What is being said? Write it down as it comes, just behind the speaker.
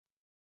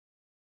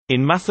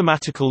In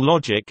mathematical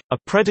logic, a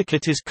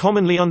predicate is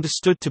commonly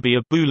understood to be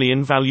a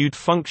Boolean-valued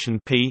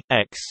function p,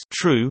 x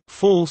true,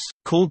 false,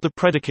 called the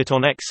predicate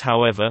on x.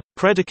 However,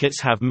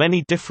 predicates have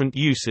many different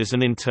uses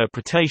and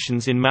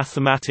interpretations in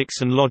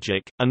mathematics and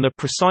logic, and their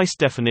precise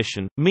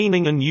definition,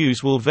 meaning and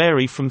use will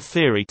vary from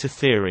theory to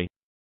theory.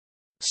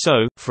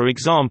 So, for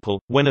example,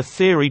 when a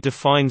theory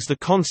defines the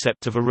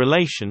concept of a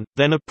relation,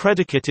 then a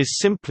predicate is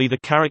simply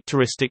the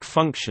characteristic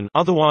function,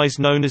 otherwise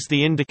known as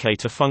the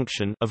indicator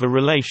function, of a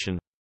relation.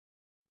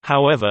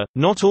 However,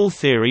 not all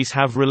theories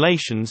have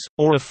relations,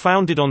 or are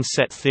founded on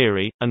set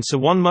theory, and so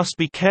one must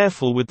be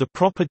careful with the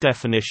proper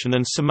definition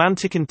and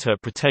semantic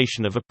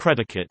interpretation of a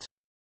predicate.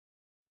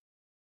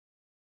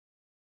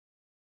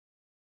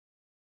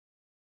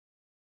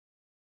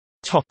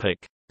 Topic: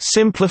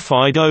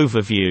 Simplified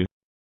overview.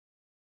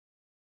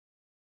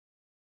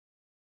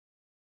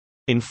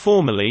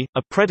 Informally,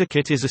 a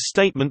predicate is a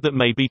statement that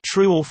may be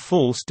true or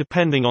false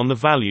depending on the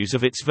values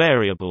of its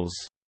variables.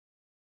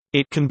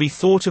 It can be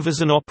thought of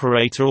as an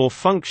operator or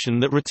function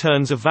that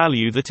returns a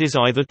value that is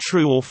either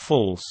true or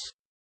false.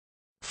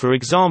 For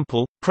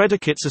example,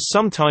 predicates are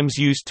sometimes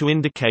used to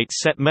indicate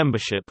set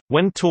membership.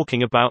 When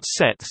talking about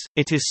sets,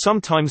 it is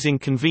sometimes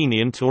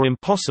inconvenient or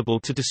impossible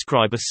to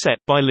describe a set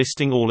by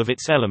listing all of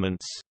its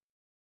elements.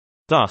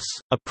 Thus,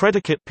 a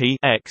predicate p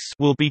x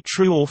will be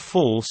true or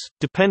false,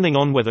 depending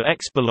on whether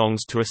x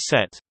belongs to a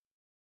set.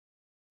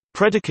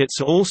 Predicates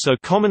are also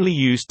commonly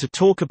used to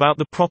talk about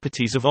the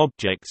properties of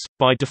objects,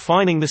 by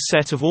defining the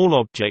set of all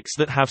objects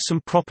that have some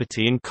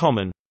property in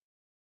common.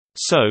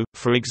 So,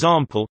 for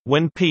example,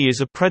 when P is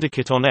a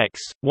predicate on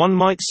X, one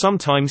might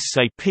sometimes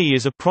say P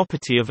is a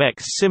property of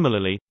X.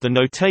 Similarly, the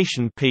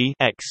notation P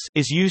X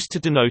is used to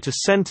denote a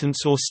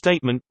sentence or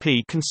statement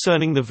P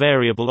concerning the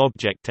variable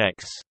object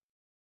X.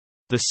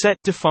 The set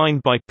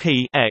defined by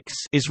P X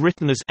is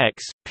written as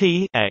X,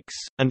 P X,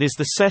 and is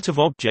the set of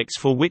objects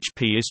for which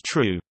P is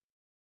true.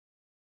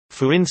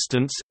 For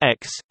instance,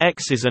 X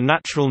is a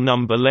natural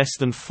number less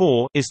than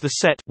 4 is the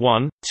set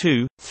 1,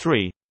 2,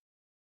 3.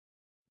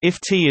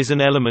 If T is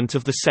an element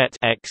of the set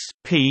X,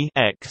 P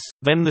X,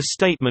 then the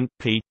statement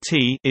P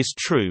T is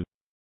true.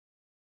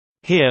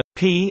 Here,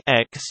 P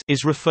X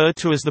is referred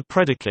to as the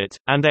predicate,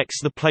 and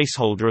X the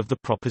placeholder of the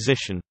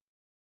proposition.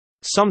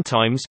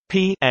 Sometimes,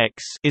 P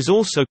X is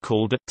also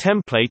called a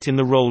template in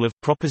the role of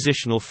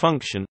propositional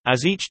function,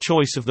 as each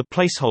choice of the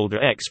placeholder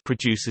X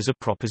produces a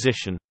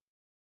proposition.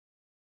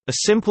 A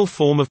simple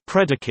form of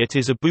predicate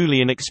is a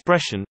Boolean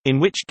expression, in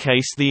which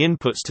case the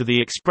inputs to the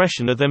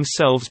expression are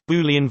themselves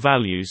Boolean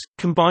values,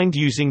 combined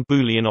using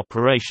Boolean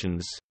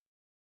operations.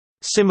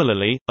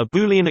 Similarly, a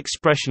Boolean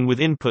expression with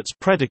inputs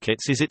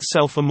predicates is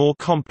itself a more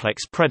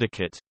complex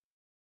predicate.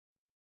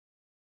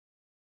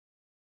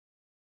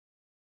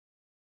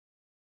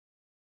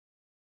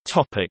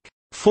 Topic: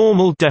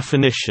 Formal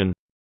definition.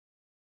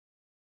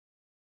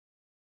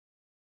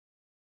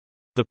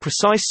 The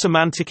precise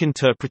semantic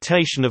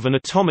interpretation of an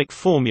atomic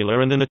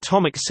formula and an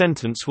atomic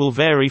sentence will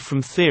vary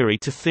from theory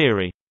to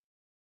theory.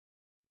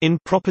 In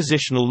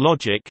propositional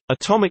logic,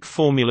 atomic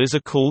formulas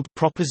are called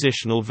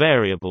propositional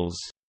variables.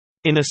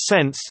 In a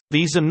sense,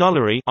 these are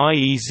nullary,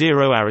 i.e.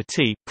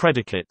 zero-arity,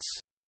 predicates.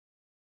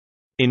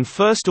 In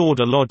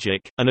first-order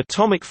logic, an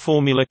atomic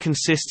formula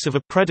consists of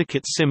a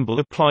predicate symbol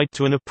applied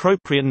to an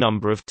appropriate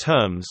number of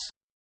terms.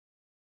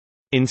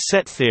 In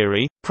set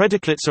theory,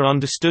 predicates are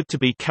understood to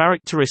be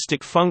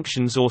characteristic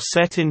functions or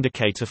set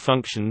indicator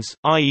functions,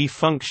 i.e.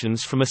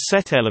 functions from a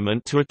set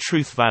element to a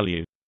truth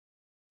value.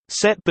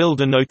 Set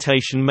builder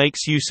notation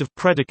makes use of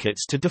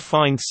predicates to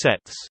define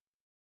sets.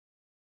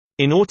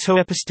 In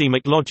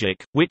autoepistemic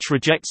logic, which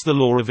rejects the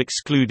law of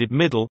excluded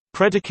middle,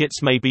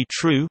 predicates may be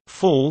true,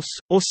 false,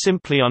 or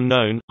simply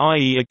unknown,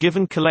 i.e. a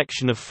given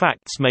collection of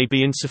facts may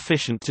be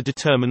insufficient to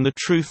determine the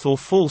truth or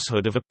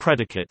falsehood of a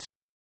predicate.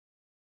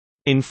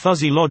 In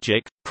fuzzy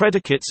logic,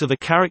 predicates are the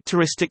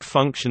characteristic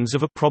functions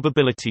of a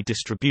probability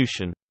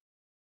distribution.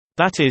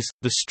 That is,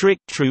 the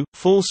strict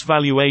true-false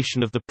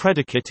valuation of the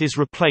predicate is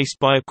replaced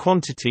by a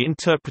quantity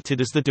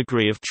interpreted as the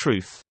degree of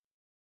truth.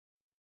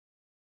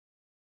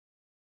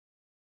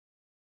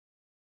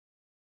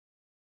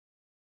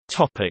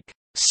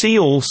 See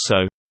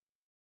also: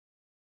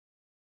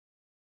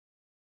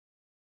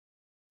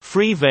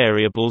 Free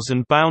variables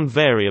and bound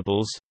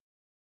variables,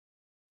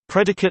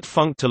 Predicate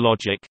functor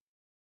logic,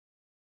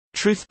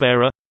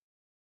 Truthbearer,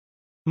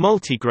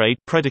 Multigrade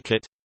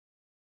predicate,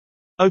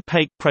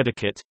 Opaque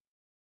predicate,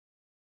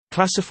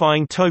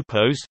 Classifying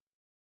topos,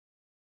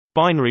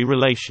 Binary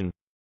relation.